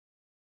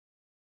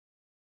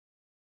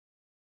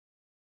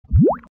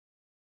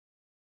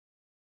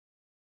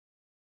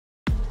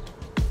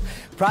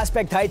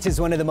Prospect Heights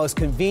is one of the most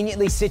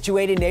conveniently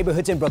situated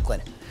neighborhoods in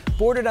Brooklyn.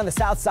 Bordered on the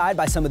south side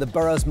by some of the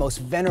borough's most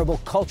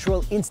venerable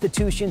cultural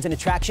institutions and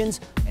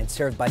attractions, and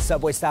served by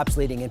subway stops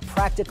leading in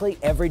practically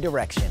every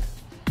direction.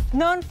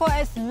 Known for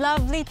its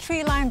lovely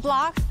tree-lined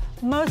blocks,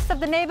 most of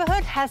the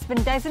neighborhood has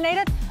been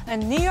designated a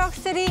New York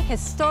City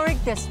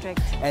historic district.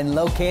 And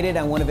located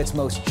on one of its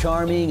most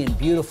charming and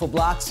beautiful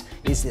blocks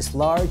is this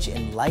large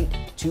and light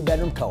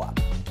two-bedroom co-op.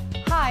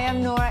 Hi,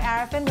 I'm Nora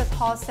Ariffin with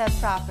Halstead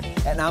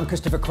Properties. And I'm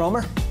Christopher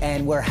Kromer,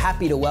 and we're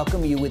happy to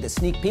welcome you with a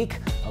sneak peek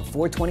of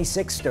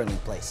 426 Sterling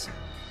Place.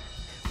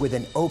 With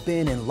an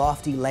open and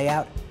lofty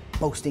layout,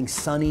 boasting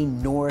sunny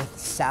north,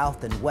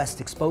 south, and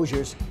west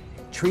exposures,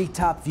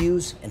 treetop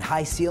views, and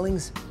high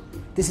ceilings,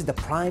 this is the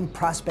prime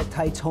Prospect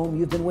Heights home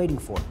you've been waiting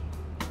for.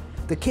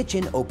 The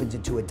kitchen opens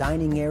into a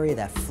dining area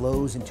that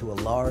flows into a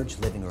large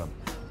living room,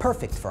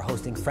 perfect for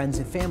hosting friends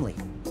and family.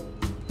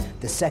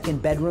 The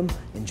second bedroom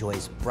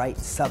enjoys bright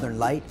southern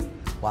light,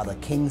 while the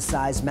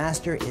king-size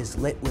master is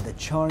lit with a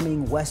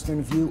charming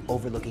western view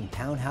overlooking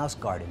townhouse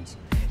gardens.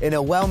 In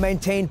a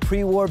well-maintained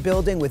pre-war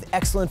building with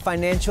excellent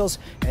financials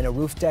and a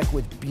roof deck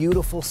with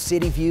beautiful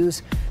city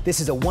views, this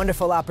is a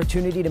wonderful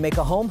opportunity to make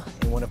a home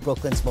in one of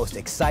Brooklyn's most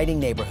exciting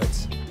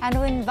neighborhoods. And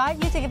we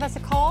invite you to give us a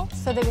call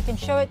so that we can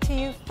show it to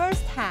you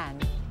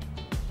firsthand.